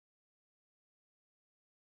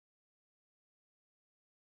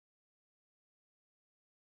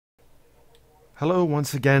Hello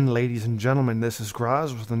once again, ladies and gentlemen, this is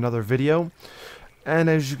Graz with another video, and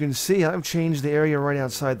as you can see I've changed the area right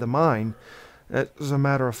outside the mine. As a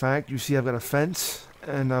matter of fact, you see I've got a fence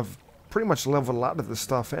and I've pretty much leveled a lot of this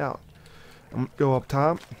stuff out. I'm going to go up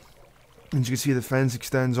top, and you can see the fence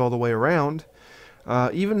extends all the way around.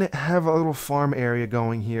 Even have a little farm area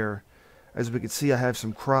going here. As we can see, I have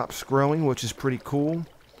some crops growing, which is pretty cool.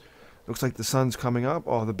 Looks like the sun's coming up,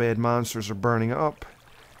 all the bad monsters are burning up.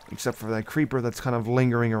 Except for that creeper that's kind of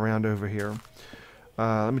lingering around over here.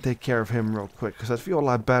 Let me take care of him real quick, because I feel a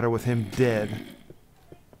lot better with him dead.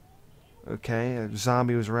 Okay, a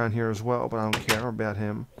zombie was around here as well, but I don't care about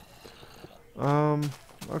him.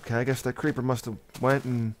 Okay, I guess that creeper must have went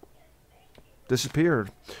and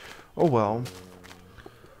disappeared. Oh well.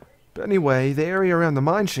 But anyway, the area around the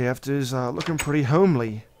mine shaft is looking pretty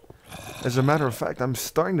homely. As a matter of fact, I'm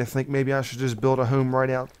starting to think maybe I should just build a home right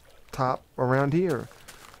out top around here.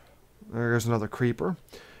 There's another creeper.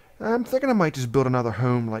 I'm thinking I might just build another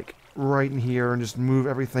home, like, right in here and just move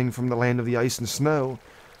everything from the land of the ice and snow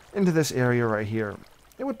into this area right here.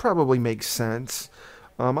 It would probably make sense.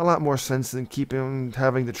 A lot more sense than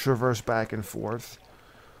having to traverse back and forth.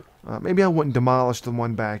 Maybe I wouldn't demolish the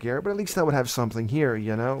one back here, but at least I would have something here,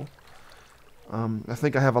 you know? I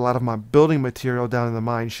think I have a lot of my building material down in the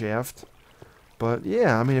mine shaft. But,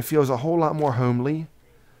 yeah, I mean, it feels a whole lot more homely.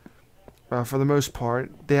 For the most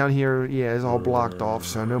part. Down here, yeah, is all blocked off,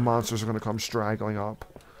 so no monsters are going to come straggling up.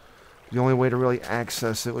 The only way to really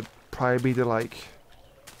access it would probably be to, like,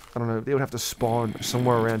 I don't know, they would have to spawn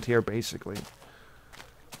somewhere around here, basically.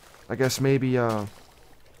 I guess maybe, I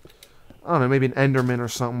don't know, maybe an Enderman or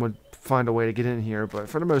something would find a way to get in here, but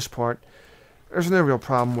for the most part, there's no real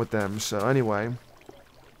problem with them. So, anyway,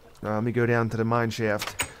 let me go down to the mine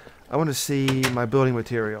shaft. I want to see my building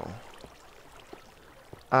material.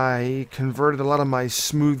 I converted a lot of my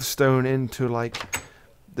smooth stone into, like,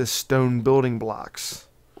 the stone building blocks.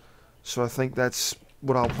 So I think that's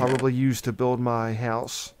what I'll probably use to build my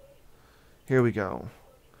house. Here we go.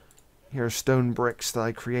 Here are stone bricks that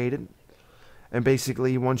I created. And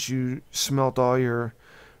basically, once you smelt all your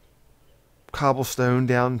cobblestone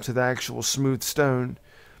down to the actual smooth stone,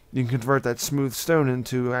 you can convert that smooth stone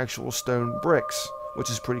into actual stone bricks, which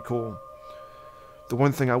is pretty cool. The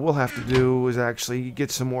one thing I will have to do is actually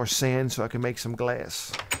get some more sand so I can make some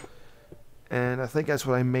glass. And I think that's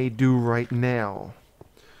what I may do right now.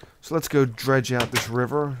 So let's go dredge out this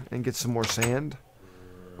river and get some more sand.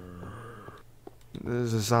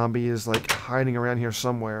 There's a zombie is like hiding around here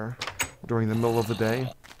somewhere during the middle of the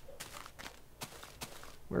day.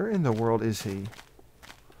 Where in the world is he?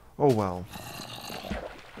 Oh well.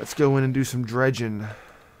 Let's go in and do some dredging.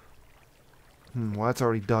 Well, that's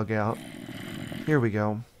already dug out. Here we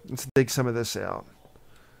go. Let's dig some of this out.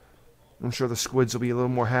 I'm sure the squids will be a little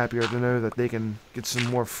more happier to know that they can get some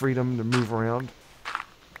more freedom to move around.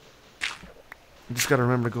 You just gotta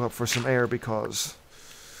remember to go up for some air because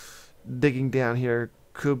digging down here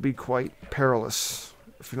could be quite perilous.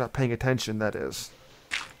 If you're not paying attention, that is.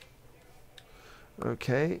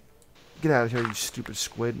 Okay. Get out of here, you stupid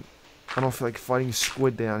squid. I don't feel like fighting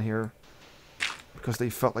squid down here because they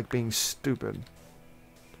felt like being stupid.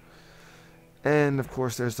 And, of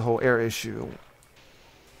course, there's the whole air issue.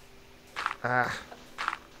 Ah.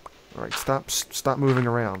 Alright, stop moving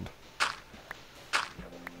around.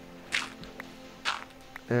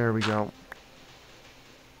 There we go.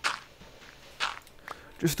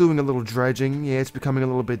 Just doing a little dredging. Yeah, it's becoming a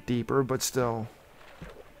little bit deeper, but still.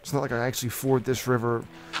 It's not like I actually ford this river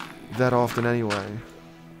that often anyway.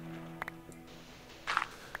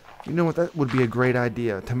 You know what? That would be a great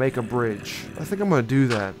idea, to make a bridge. I think I'm going to do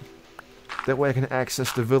that. That way I can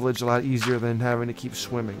access the village a lot easier than having to keep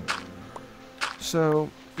swimming. So,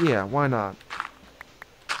 yeah, why not?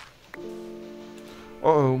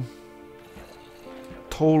 Uh-oh.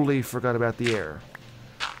 Totally forgot about the air.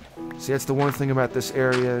 See, that's the one thing about this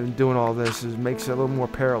area and doing all this is it makes it a little more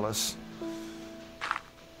perilous.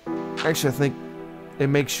 Actually, I think it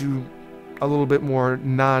makes you a little bit more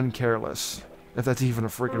non-careless, if that's even a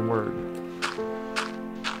freaking word.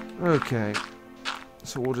 Okay.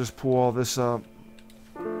 So we'll just pull all this up.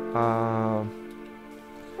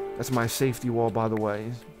 That's my safety wall, by the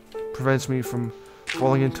way. Prevents me from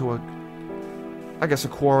falling into I guess a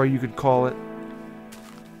quarry, you could call it.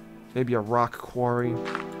 Maybe a rock quarry.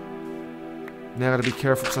 Now I gotta be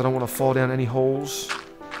careful because I don't want to fall down any holes.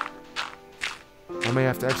 I may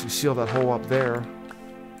have to actually seal that hole up there.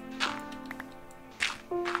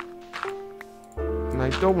 And I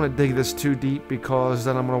don't want to dig this too deep because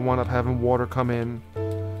then I'm going to wind up having water come in.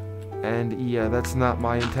 And yeah, that's not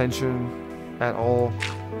my intention at all.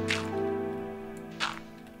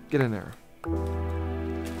 Get in there.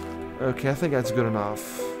 Okay, I think that's good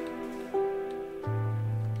enough.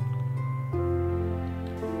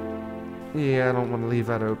 Yeah, I don't want to leave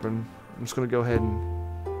that open. I'm just going to go ahead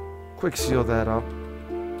and quick seal that up.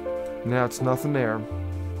 Now it's nothing there.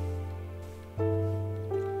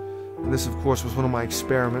 And this, of course, was one of my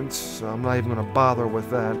experiments, so I'm not even going to bother with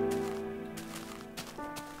that.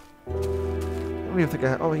 I don't even think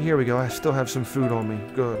I... Oh, here we go. I still have some food on me.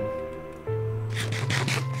 Good.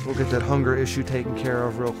 We'll get that hunger issue taken care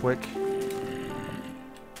of real quick.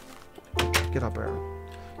 Get up there.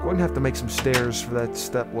 Going to have to make some stairs for that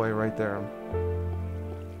stepway right there.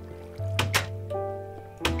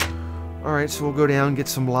 Alright, so we'll go down and get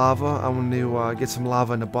some lava. I want to get some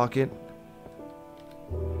lava in a bucket.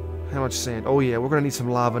 How much sand? Oh yeah, we're going to need some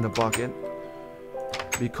lava in a bucket.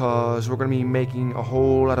 Because we're going to be making a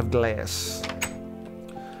whole lot of glass.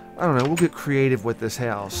 I don't know, we'll get creative with this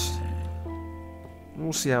house.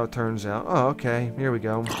 We'll see how it turns out. Oh, okay, here we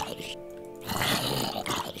go.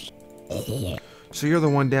 So you're the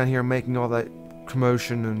one down here making all that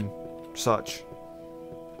commotion and such.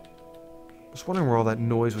 I was wondering where all that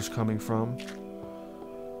noise was coming from.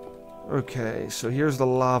 Okay, so here's the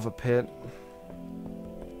lava pit.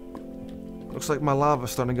 Looks like my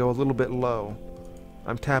lava's starting to go a little bit low.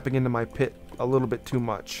 I'm tapping into my pit a little bit too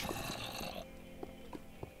much.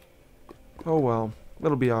 Oh well,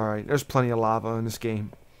 it'll be alright. There's plenty of lava in this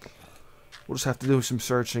game. We'll just have to do some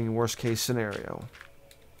searching in worst case scenario.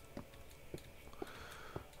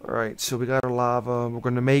 Alright, so we got our lava. We're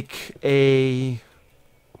going to make a...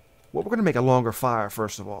 Well, we're going to make a longer fire,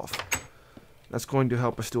 first of all. That's going to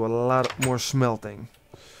help us do a lot more smelting.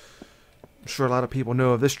 I'm sure a lot of people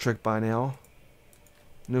know of this trick by now.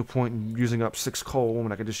 No point in using up 6 coal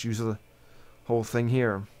when I could just use the whole thing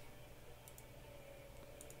here.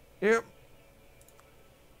 Yep.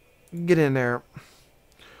 Get in there.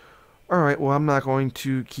 Alright, well, I'm not going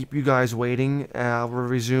to keep you guys waiting. We'll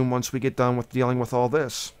resume once we get done with dealing with all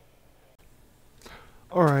this.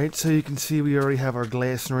 Alright, so you can see we already have our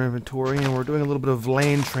glass in our inventory, and we're doing a little bit of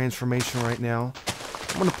land transformation right now.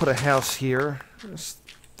 I'm going to put a house here. I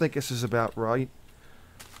think this is about right.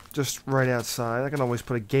 Just right outside. I can always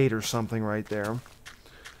put a gate or something right there.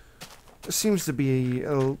 This seems to be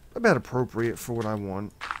about appropriate for what I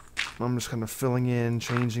want. I'm just kind of filling in,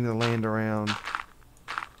 changing the land around.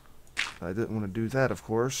 I didn't want to do that, of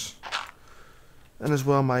course. And as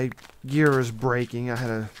well, my gear is breaking. I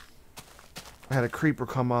had a creeper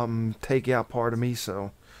come up and take out part of me,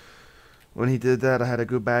 so when he did that, I had to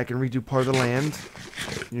go back and redo part of the land.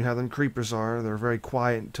 You know how them creepers are. They're very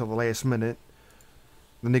quiet until the last minute.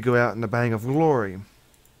 Then they go out in a bang of glory.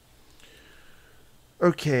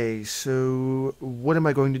 Okay, so what am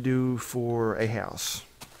I going to do for a house?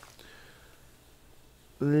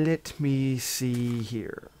 Let me see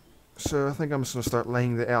here. So I think I'm just going to start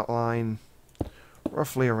laying the outline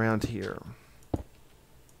roughly around here.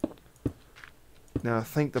 Now I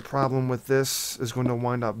think the problem with this is going to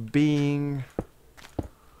wind up being,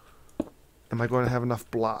 am I going to have enough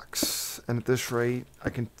blocks? And at this rate,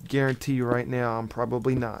 I can guarantee you right now I'm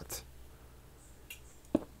probably not.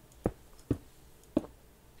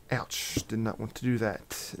 Ouch, did not want to do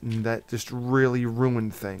that. And that just really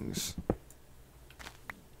ruined things.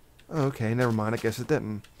 Okay, never mind, I guess it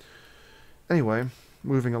didn't. Anyway,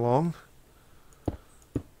 moving along.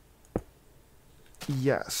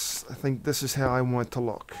 Yes, I think this is how I want it to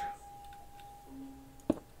look.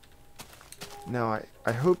 Now,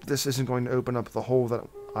 I hope this isn't going to open up the hole that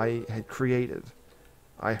I had created.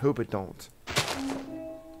 I hope it don't.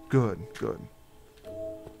 Good, good.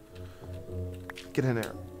 Get in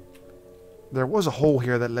there. There was a hole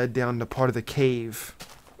here that led down to part of the cave.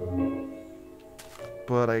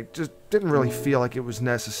 But I just didn't really feel like it was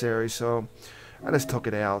necessary, so I just took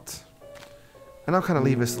it out. And I'll kind of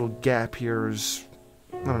leave this little gap here as...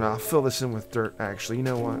 I don't know, I'll fill this in with dirt, actually. You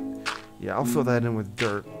know what? Yeah, I'll fill that in with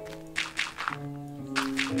dirt.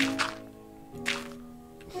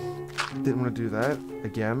 Didn't want to do that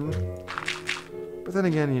again. But then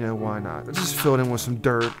again, you know, why not? Let's just fill it in with some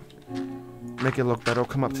dirt. Make it look better.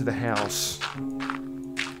 It'll come up to the house.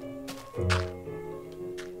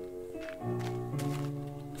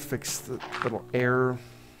 Fix the little error.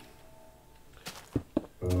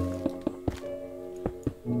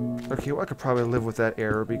 Okay, well, I could probably live with that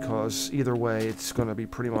error because either way, it's going to be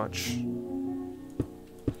pretty much...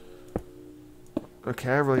 Okay,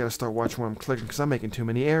 I really got to start watching where I'm clicking because I'm making too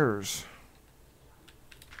many errors.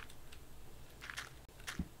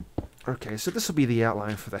 Okay, so this will be the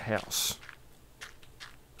outline for the house.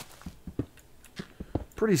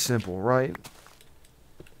 Pretty simple, right?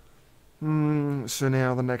 So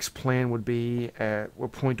now the next plan would be at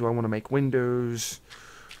what point do I want to make windows?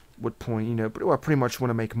 What point, you know, but do I pretty much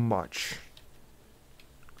want to make much?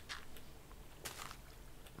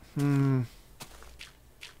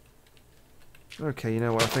 Okay, you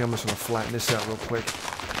know what? I think I'm just going to flatten this out real quick.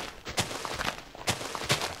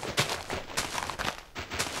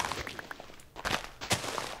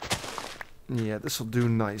 Yeah, this will do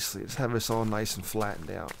nicely. Let's have this all nice and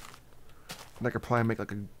flattened out. And I could probably make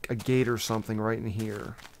like a gate or something right in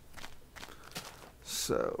here.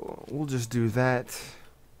 So, we'll just do that.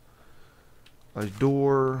 A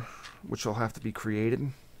door, which will have to be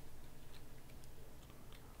created.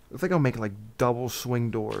 I think I'll make like double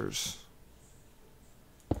swing doors.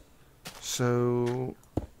 So,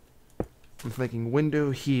 I'm thinking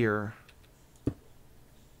window here.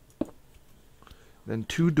 Then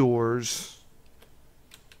 2 doors.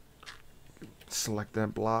 Select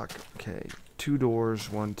that block. Okay, 2 doors,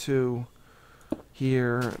 1, 2.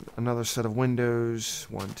 Here, another set of windows,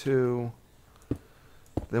 1, 2.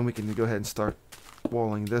 Then we can go ahead and start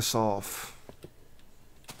walling this off.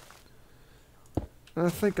 And I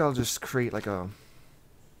think I'll just create like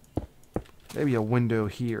maybe a window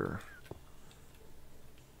here.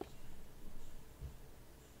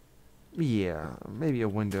 Yeah, maybe a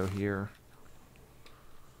window here.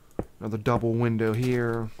 Another double window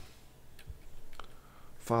here.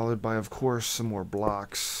 Followed by, of course, some more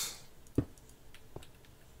blocks.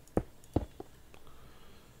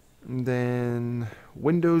 And then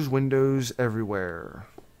windows, windows everywhere.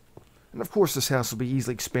 And of course this house will be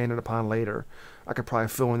easily expanded upon later. I could probably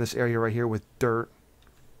fill in this area right here with dirt.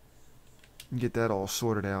 And get that all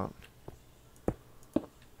sorted out.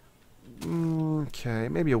 Okay,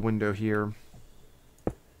 maybe a window here.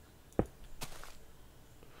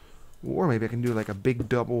 Or maybe I can do like a big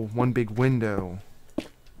double, one big window.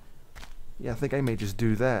 Yeah, I think I may just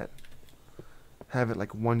do that. Have it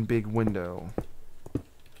like one big window.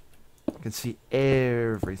 I can see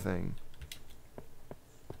everything.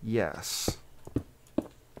 Yes. I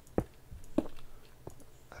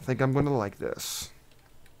think I'm going to like this.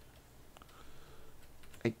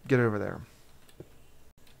 Hey, get over there.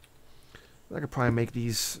 I could probably make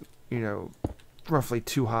these, you know, roughly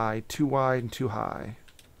 2 high, 2 wide, and 2 high.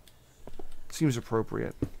 Seems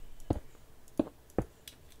appropriate.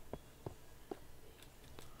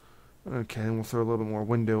 Okay, and we'll throw a little bit more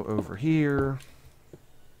window over here.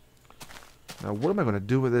 Now, what am I going to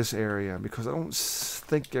do with this area? Because I don't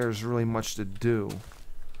think there's really much to do.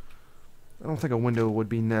 I don't think a window would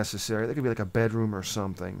be necessary. That could be like a bedroom or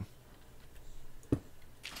something.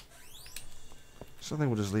 So I think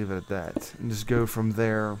we'll just leave it at that. And just go from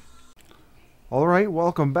there. Alright,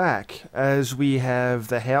 welcome back. As we have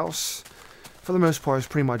the house, for the most part, is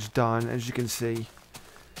pretty much done, as you can see.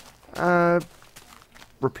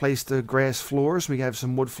 Replaced the grass floors. We have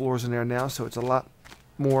some wood floors in there now, so it's a lot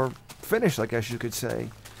more finished, I guess you could say.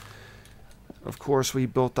 Of course, we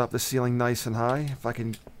built up the ceiling nice and high. If I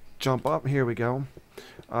can jump up, here we go.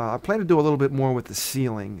 I plan to do a little bit more with the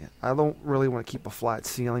ceiling. I don't really want to keep a flat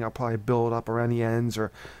ceiling. I'll probably build it up around the ends,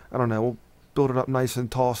 or I don't know, we'll build it up nice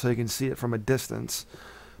and tall so you can see it from a distance.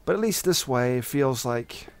 But at least this way, it feels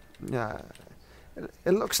like, yeah,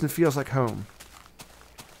 it looks and feels like home.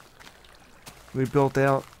 We built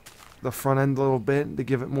out the front end a little bit to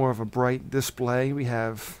give it more of a bright display. We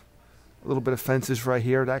have a little bit of fences right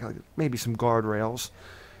here, that like maybe some guardrails.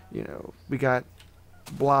 You know, we got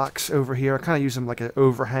blocks over here. I kind of use them like an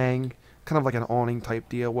overhang, kind of like an awning type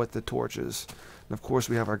deal with the torches. And of course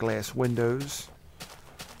we have our glass windows.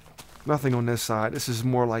 Nothing on this side. This is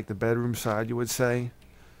more like the bedroom side, you would say.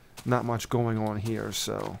 Not much going on here,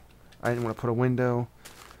 so I didn't want to put a window.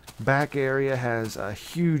 Back area has a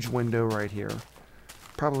huge window right here.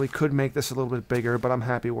 Probably could make this a little bit bigger, but I'm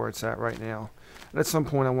happy where it's at right now. And at some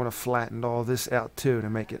point I want to flatten all this out too to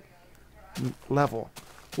make it level.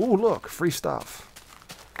 Ooh, look, free stuff.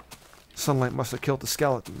 Sunlight must have killed the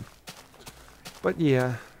skeleton. But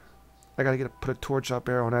yeah, I gotta put a torch up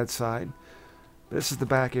there on that side. This is the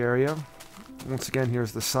back area. Once again,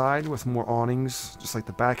 here's the side with more awnings, just like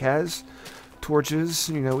the back has. Torches,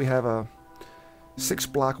 you know, we have a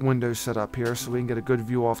 6-block window set up here so we can get a good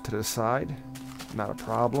view off to the side. Not a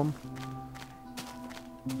problem.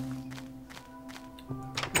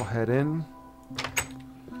 We'll head in.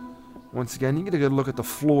 Once again, you get a good look at the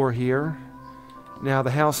floor here. Now,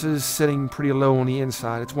 the house is sitting pretty low on the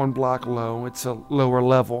inside. It's 1 block low. It's a lower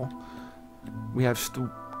level. We have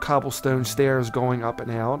cobblestone stairs going up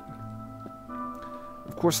and out.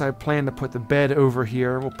 Of course, I plan to put the bed over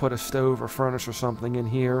here. We'll put a stove or furnace or something in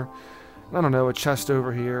here. I don't know, a chest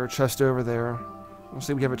over here, a chest over there. We'll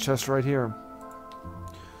see, we have a chest right here.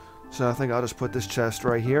 So I think I'll just put this chest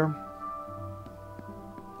right here.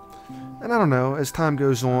 And I don't know, as time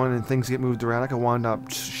goes on and things get moved around, I could wind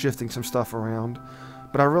up shifting some stuff around.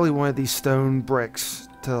 But I really wanted these stone bricks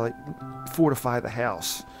to like fortify the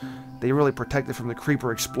house. They really protect it from the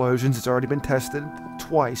creeper explosions. It's already been tested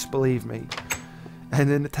twice, believe me. And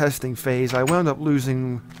in the testing phase, I wound up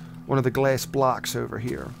losing one of the glass blocks over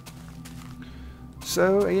here.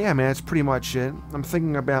 So yeah, man, that's pretty much it. I'm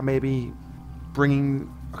thinking about maybe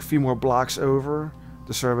bringing a few more blocks over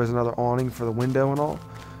to serve as another awning for the window and all.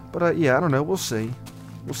 But yeah, I don't know. We'll see.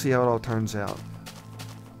 We'll see how it all turns out.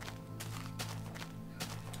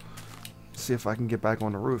 See if I can get back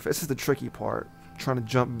on the roof. This is the tricky part. Trying to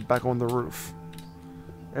jump back on the roof.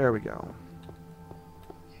 There we go.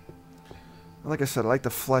 Like I said, I like to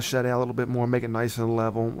flesh that out a little bit more, make it nice and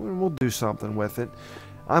level. We'll do something with it.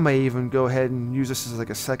 I may even go ahead and use this as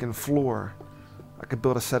like a second floor. I could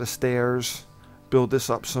build a set of stairs, build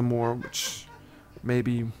this up some more, which may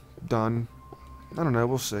be done. I don't know,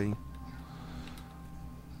 we'll see.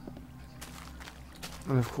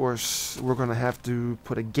 And of course, we're going to have to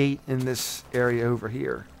put a gate in this area over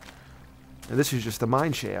here. And this is just the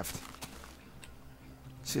mine shaft.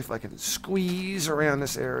 See if I can squeeze around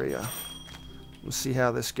this area. We'll see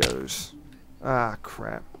how this goes. Ah,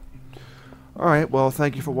 crap. Alright, well,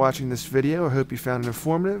 thank you for watching this video. I hope you found it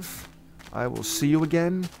informative. I will see you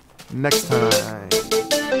again next time.